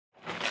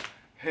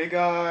Hey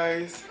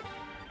guys!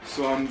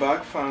 So I'm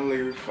back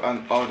finally with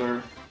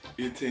another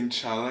eating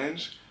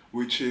challenge,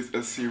 which is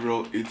a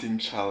cereal eating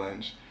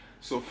challenge.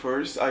 So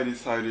first I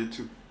decided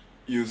to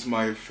use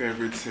my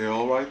favorite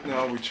cereal right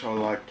now, which are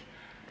like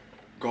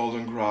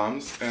golden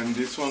grams, and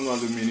this one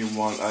was a mini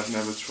one. I've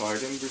never tried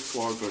them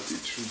before, but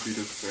it should be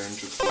the same,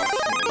 just like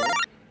smaller.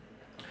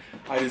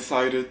 I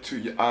decided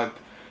to add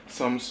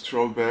some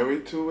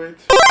strawberry to it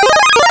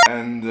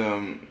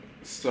and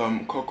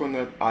some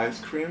coconut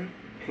ice cream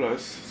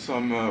plus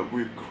some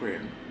whipped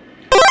cream.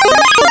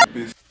 It should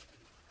be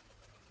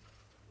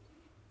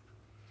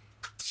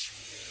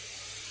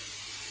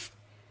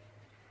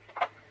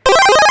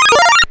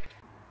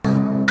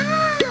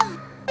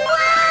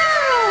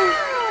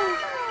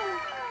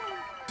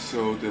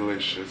so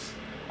delicious.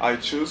 I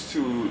chose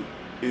to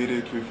eat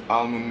it with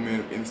almond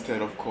milk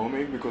instead of cold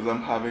milk because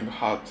I'm having a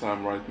hard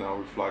time right now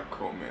with like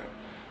cold milk.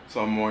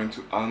 So I'm more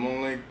into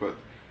almond milk, but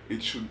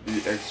it should be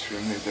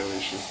extremely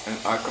delicious and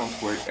I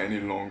can't wait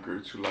any longer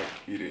to like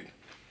eat it.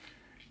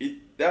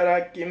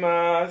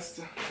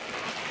 Itadakimasu!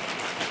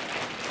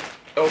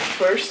 Oh,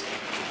 first,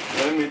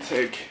 let me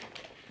take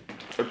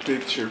a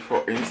picture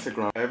for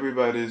Instagram.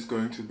 Everybody is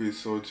going to be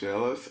so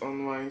jealous on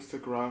my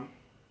Instagram.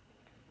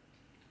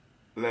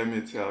 Let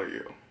me tell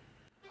you.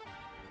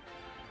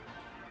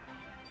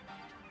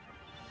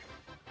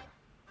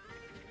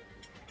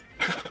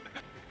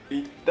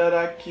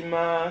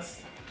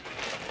 Itadakimasu!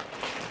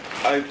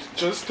 I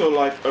just thought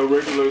like a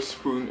regular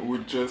spoon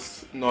would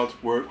just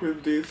not work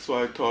with this,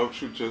 so I thought I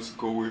should just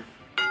go with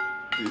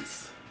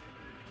this.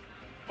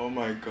 Oh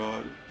my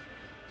god.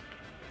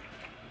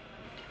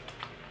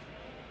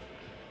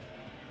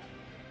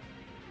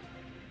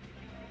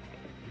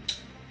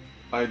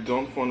 I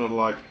don't want to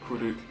like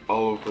put it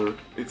all over.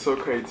 It's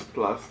okay, it's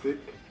plastic.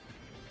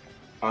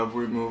 I've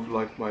removed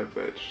like my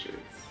bed sheets.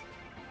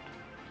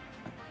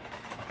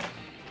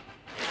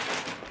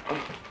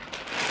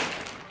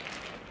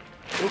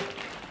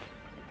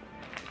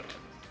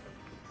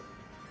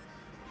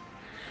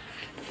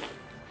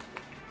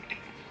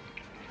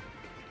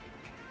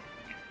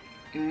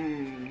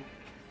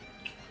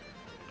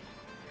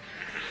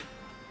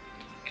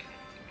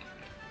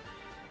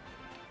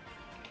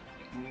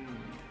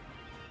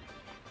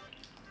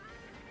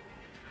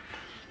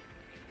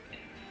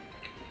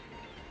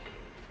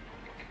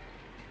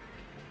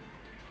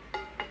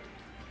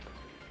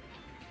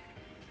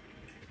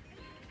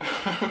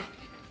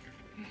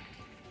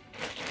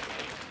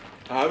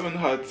 I haven't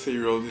had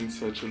cereals in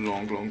such a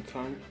long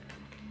time.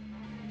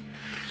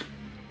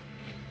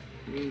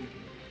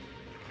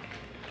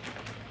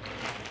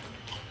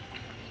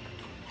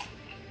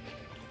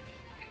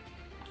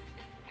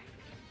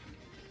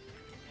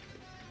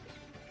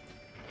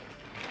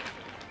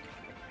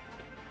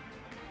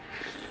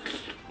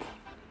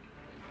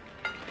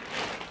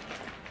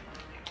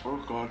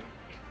 Oh god,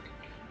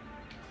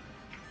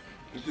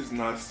 this is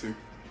nasty.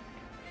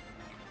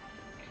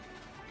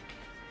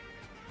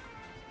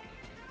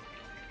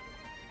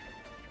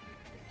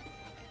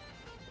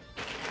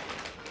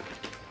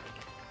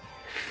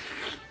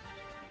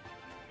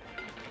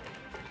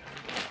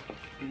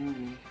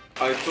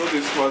 I thought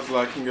this was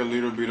lacking a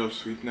little bit of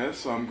sweetness,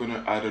 so I'm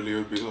gonna add a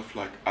little bit of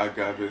like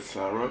agave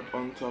syrup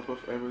on top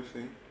of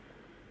everything,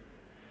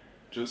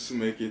 just to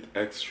make it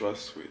extra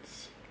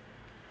sweet.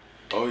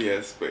 Oh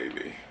yes,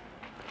 baby.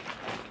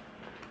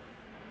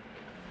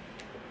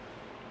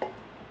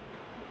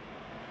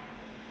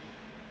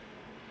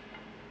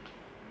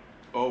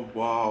 Oh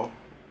wow,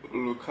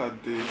 look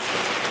at this.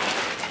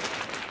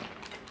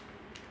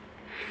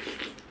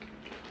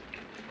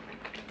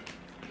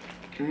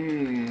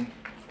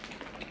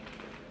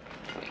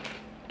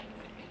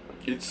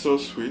 It's so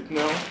sweet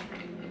now.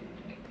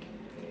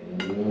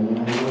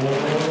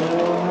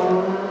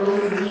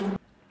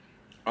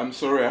 I'm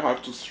sorry, I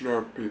have to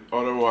slurp it,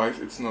 otherwise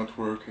it's not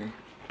working.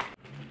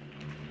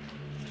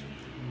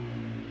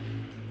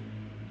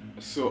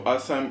 So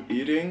as I'm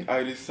eating,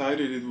 I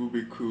decided it would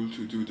be cool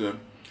to do the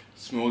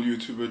small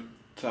YouTuber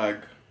tag.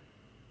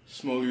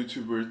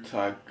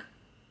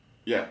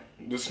 Yeah,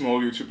 the small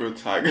YouTuber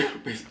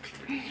tag,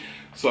 basically.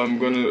 So I'm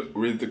gonna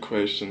read the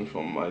question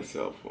from my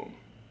cell phone.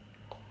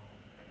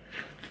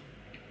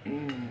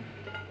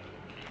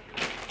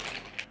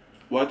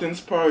 What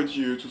inspired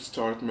you to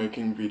start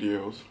making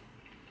videos?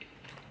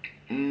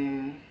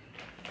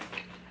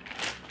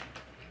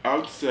 I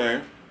would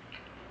say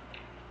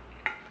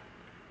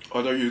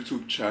other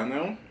YouTube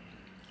channel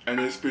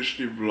and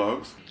especially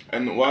vlogs.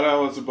 And while I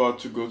was about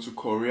to go to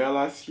Korea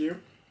last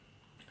year,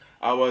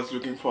 I was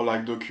looking for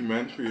like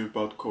documentary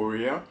about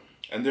Korea,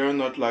 and there are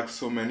not like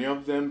so many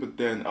of them, but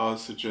then I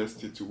was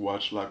suggested to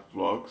watch like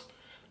vlogs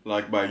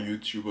like by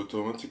YouTube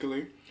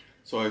automatically.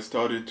 So I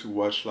started to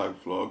watch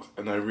like vlogs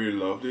and I really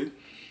loved it.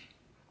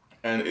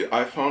 And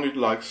I found it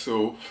like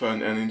so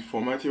fun and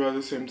informative at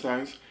the same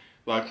time.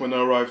 Like when I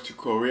arrived to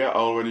Korea, I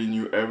already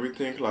knew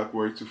everything, like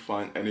where to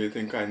find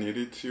anything I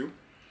needed to.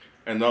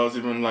 And I was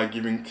even like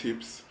giving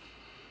tips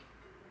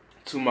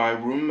to my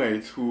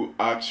roommates who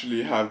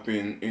actually have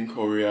been in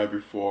Korea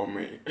before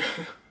me.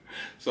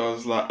 So I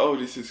was like, oh,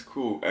 this is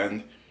cool.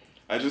 And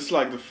I just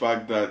like the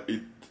fact that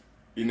it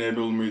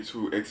enabled me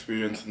to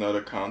experience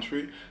another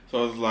country. So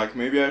I was like,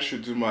 maybe I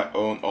should do my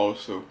own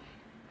also.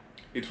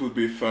 It would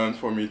be fun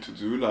for me to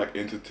do, like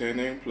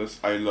entertaining, plus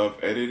I love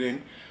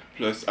editing,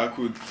 plus I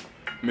could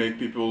make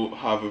people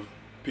have a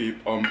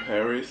peep on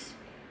Paris.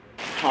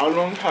 How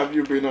long have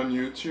you been on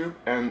YouTube,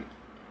 and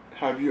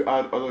have you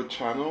had other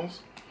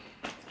channels?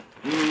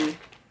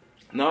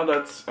 Now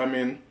that's, I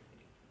mean,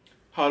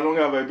 how long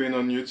have I been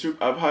on YouTube?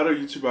 I've had a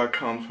YouTube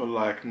account for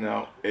like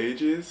now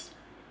ages.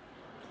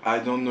 I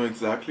don't know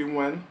exactly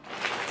when.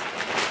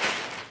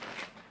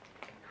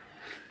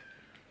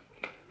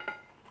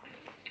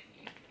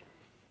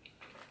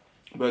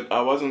 But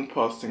I wasn't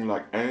posting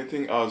like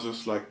anything. I was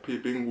just like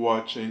peeping,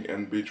 watching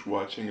and binge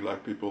watching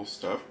like people's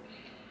stuff.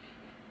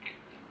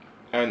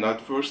 And at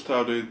first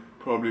started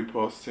probably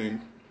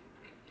posting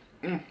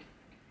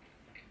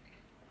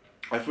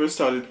I first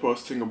started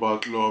posting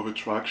about law of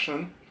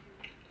attraction,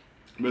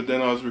 but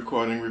then I was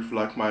recording with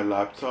like my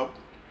laptop,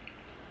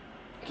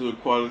 so the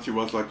quality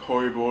was like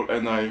horrible,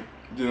 and I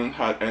didn't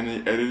have any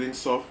editing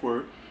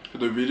software, so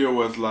the video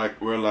was like,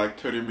 were like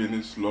 30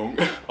 minutes long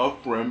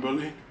of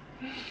rambling.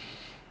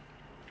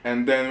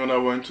 And then when I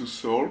went to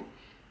Seoul,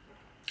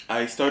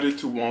 I started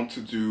to want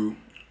to do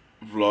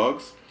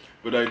vlogs,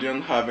 but I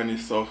didn't have any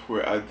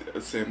software at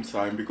the same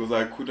time because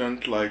I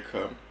couldn't like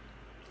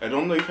I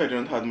don't know if I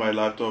didn't have my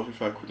laptop,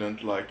 if I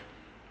couldn't like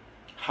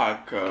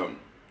hack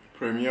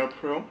Premiere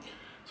Pro.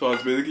 So I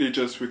was basically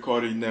just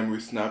recording them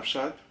with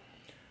Snapchat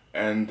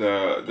and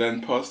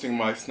then posting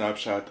my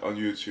Snapchat on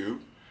YouTube.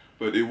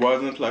 But it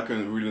wasn't like a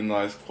really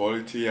nice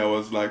quality. I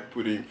was like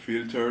putting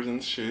filters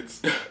and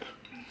shit.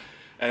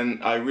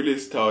 And I really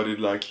started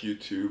like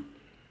YouTube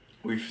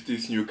with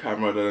this new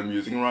camera that I'm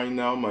using right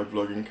now, my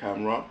vlogging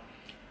camera,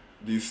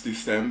 this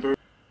December.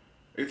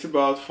 It's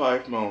about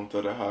 5 months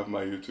that I have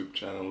my YouTube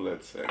channel,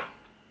 let's say.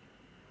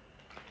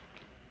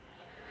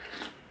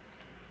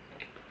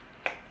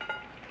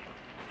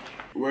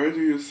 Where do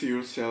you see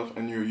yourself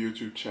and your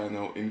YouTube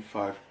channel in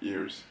 5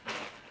 years?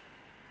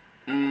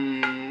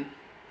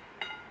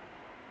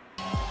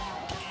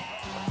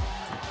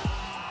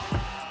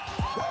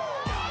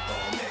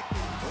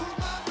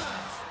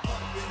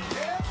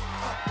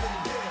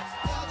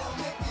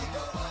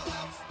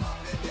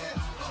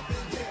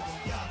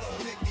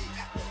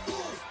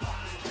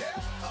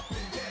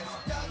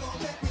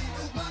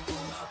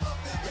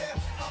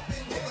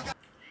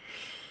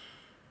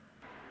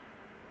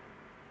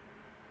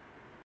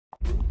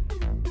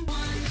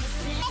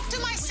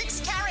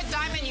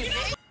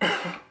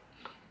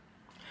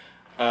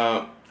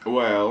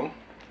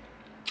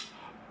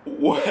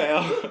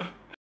 Well.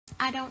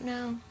 I don't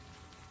know.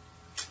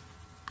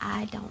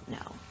 I don't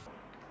know.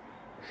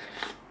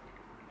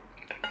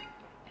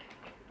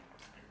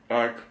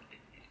 Like,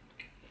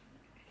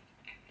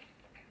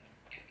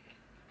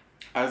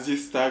 as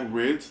this tag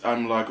reads,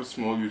 I'm like a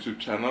small YouTube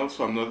channel,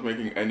 so I'm not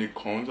making any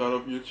coins out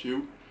of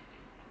YouTube.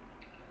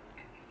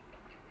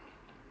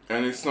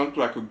 And it's not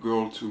like a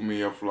goal to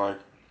me of like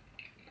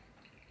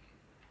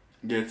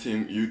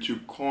getting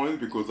YouTube coins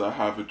because I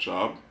have a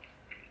job.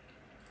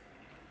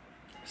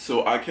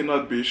 So I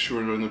cannot be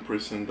sure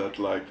 100% that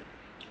like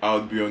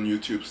I'll be on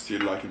YouTube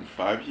still like in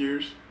 5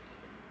 years,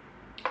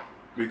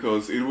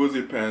 because it will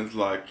depend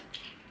like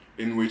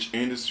in which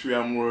industry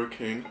I'm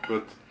working.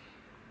 But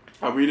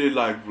I really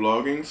like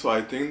vlogging, so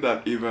I think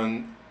that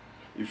even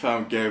if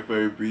I get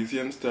very busy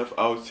and stuff,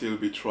 I'll still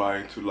be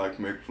trying to like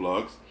make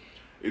vlogs.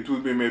 It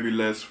will be maybe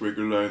less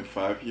regular in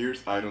 5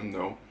 years, I don't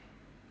know.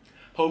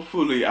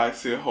 Hopefully, I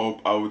still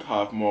hope I would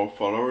have more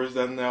followers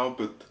than now,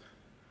 but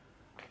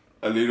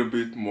a little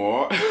bit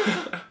more.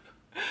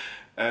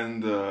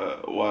 And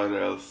what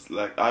else?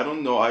 Like, I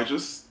don't know, I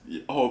just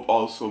hope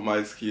also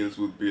my skills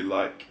would be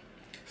like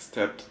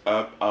stepped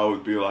up. I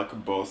would be like a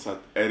boss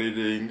at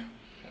editing,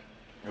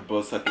 a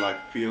boss at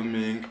like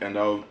filming, and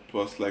I would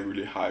post like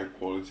really high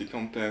quality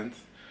content.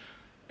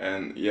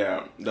 And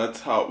yeah,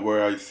 that's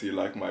where I see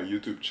like my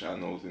YouTube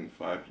channels in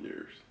 5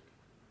 years.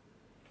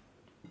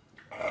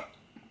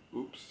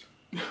 Oops.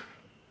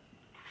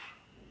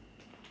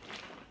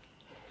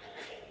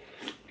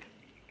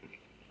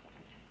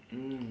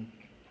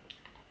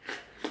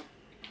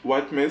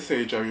 What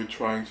message are you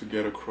trying to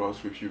get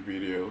across with your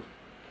videos?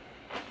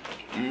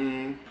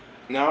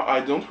 Now, I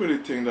don't really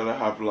think that I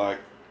have like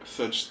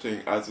such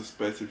thing as a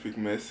specific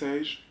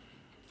message,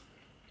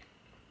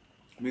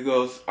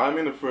 because I'm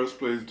in the first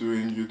place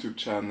doing YouTube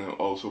channel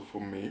also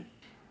for me.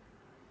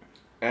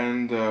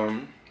 And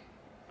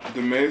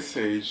the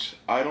message,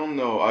 I don't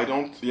know,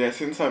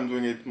 since I'm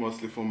doing it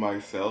mostly for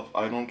myself,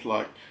 I don't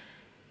like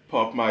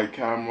pop my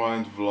camera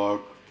and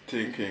vlog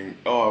thinking,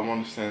 oh, I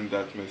want to send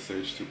that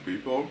message to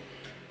people.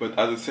 But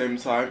at the same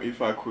time,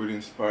 if I could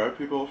inspire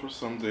people for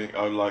something,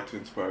 I would like to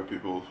inspire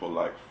people for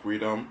like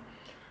freedom,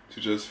 to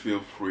just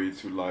feel free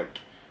to like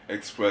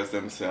express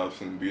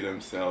themselves and be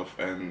themselves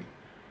and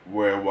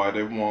wear what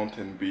they want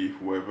and be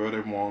whoever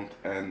they want,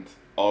 and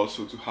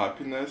also to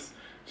happiness,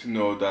 to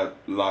know that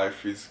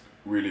life is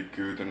really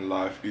good and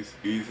life is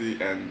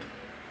easy, and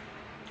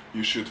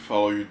you should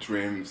follow your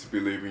dreams,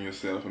 believe in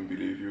yourself and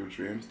believe your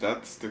dreams.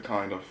 That's the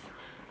kind of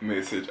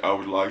message I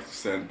would like to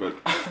send, but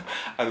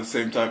at the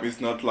same time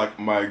it's not like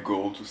my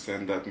goal to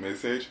send that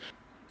message.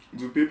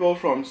 Do people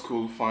from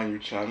school find your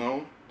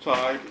channel?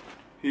 Child,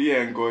 he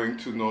ain't going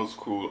to no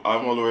school.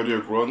 I'm already a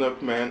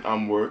grown-up man,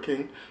 I'm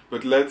working,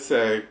 but let's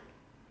say,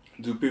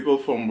 do people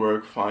from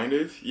work find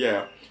it?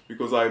 Yeah,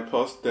 because I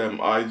post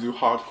them, I do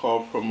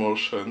hardcore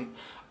promotion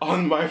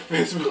on my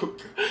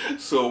Facebook,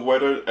 so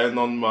whether, and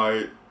on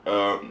my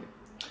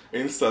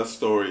Insta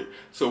story,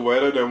 so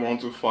whether they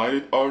want to find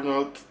it or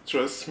not,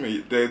 trust me,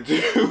 they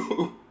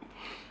do.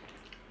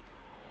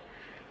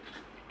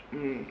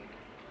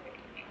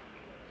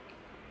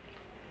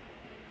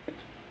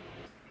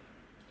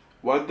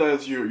 What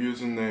does your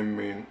username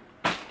mean?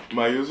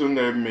 My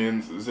username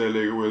means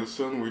Zélig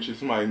Wilson, which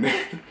is my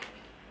name.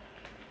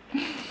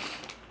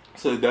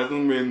 So it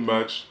doesn't mean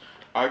much.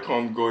 I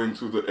can't go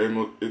into the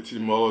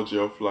etymology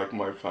of like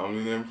my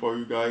family name for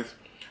you guys,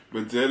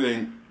 but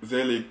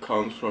Zélig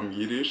comes from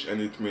Yiddish and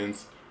it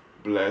means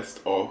blessed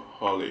or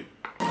holy.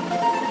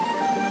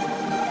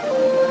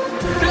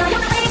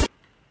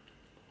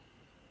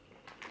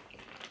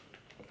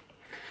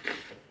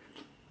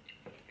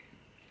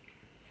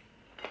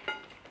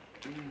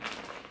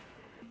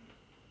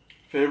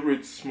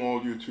 Favorite small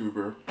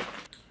YouTuber?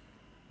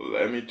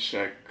 Let me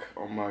check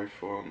on my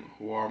phone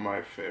who are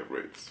my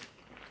favorites.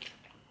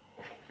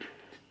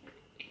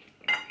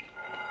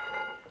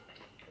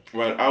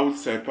 Well, I would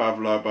say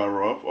Pavla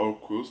Barov,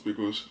 of course,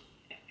 because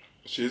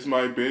she's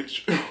my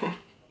bitch.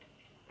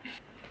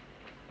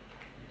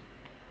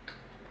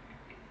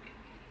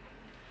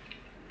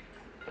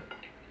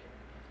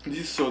 This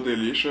is so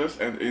delicious,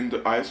 and in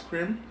the ice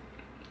cream,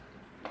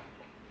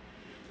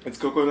 it's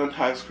coconut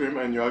ice cream,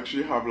 and you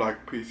actually have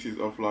like pieces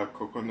of like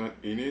coconut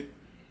in it,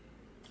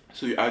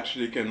 so you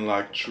actually can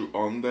like chew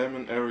on them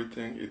and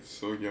everything. It's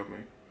so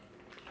yummy.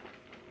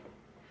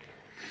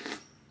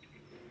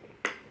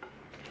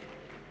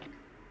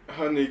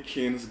 Honey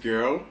Keen's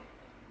girl,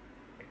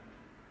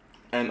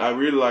 and I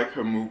really like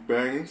her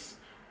mukbangs,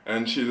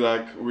 and she's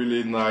like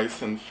really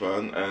nice and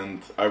fun,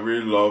 and I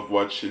really love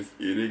what she's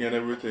eating and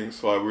everything,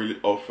 so I really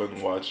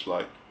often watch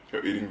like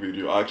her eating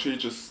video. I actually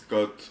just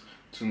got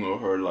to know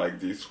her like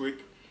this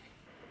week.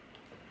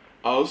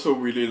 I also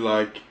really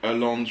like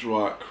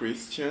Alondra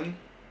Christian.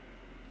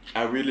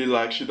 I really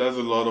like, she does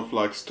a lot of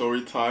like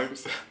story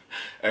times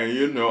and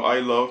you know I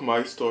love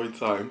my story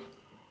time.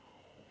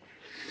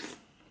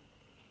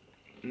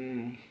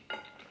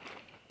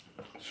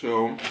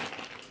 So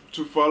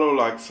to follow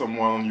like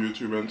someone on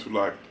YouTube and to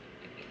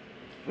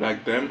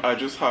like them, I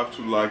just have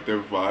to like their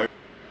vibe.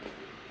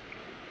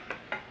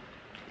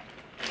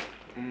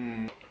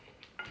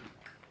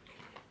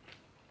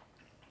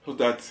 So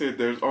that's it,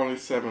 there's only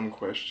 7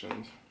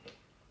 questions.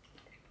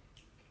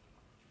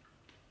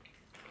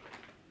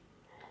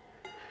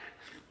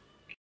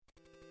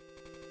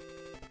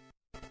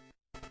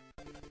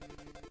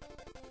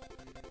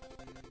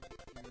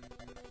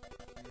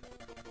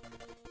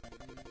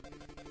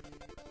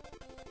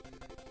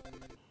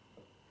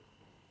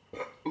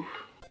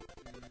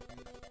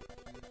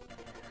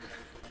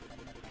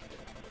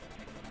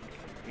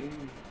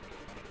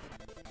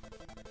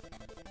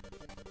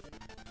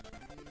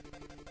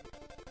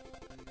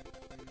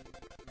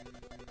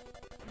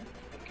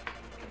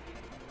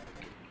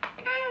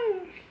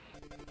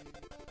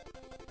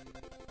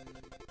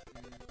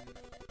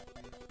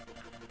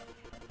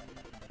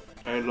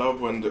 I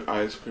love when the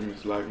ice cream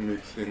is like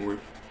mixing with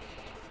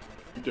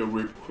the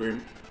whipped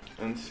cream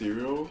and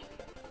cereal,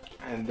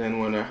 and then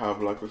when I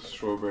have like a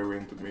strawberry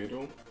in the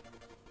middle.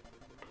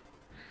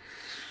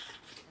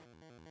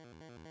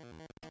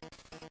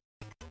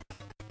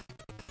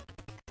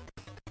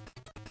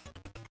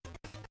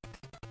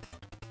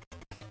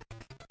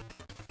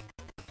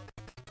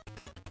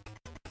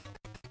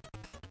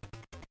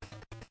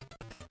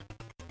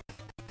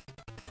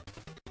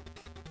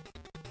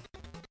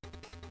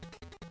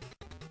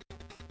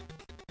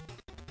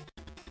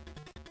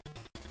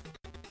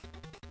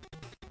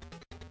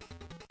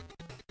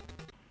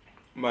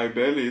 My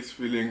belly is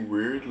feeling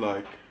weird,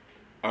 like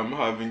I'm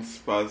having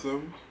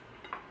spasm.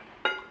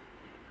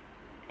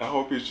 I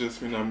hope it's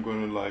just mean I'm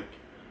gonna like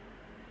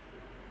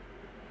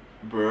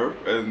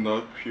burp and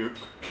not puke.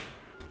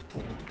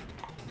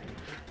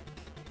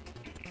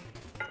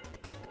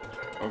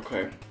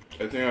 Okay,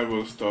 I think I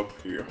will stop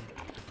here.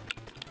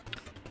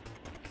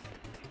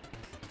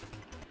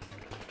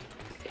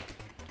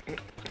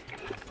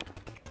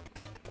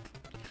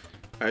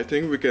 I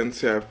think we can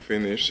say I've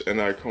finished and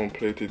I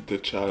completed the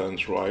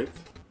challenge, right?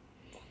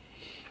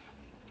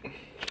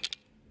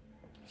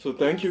 So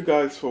thank you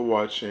guys for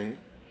watching.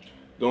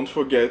 Don't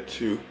forget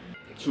to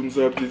thumbs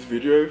up this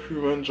video if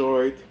you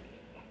enjoyed,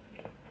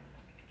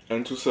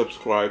 and to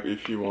subscribe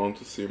if you want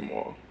to see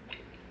more.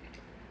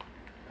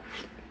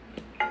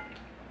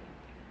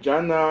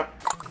 Jana,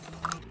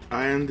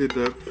 I ended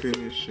up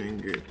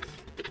finishing it.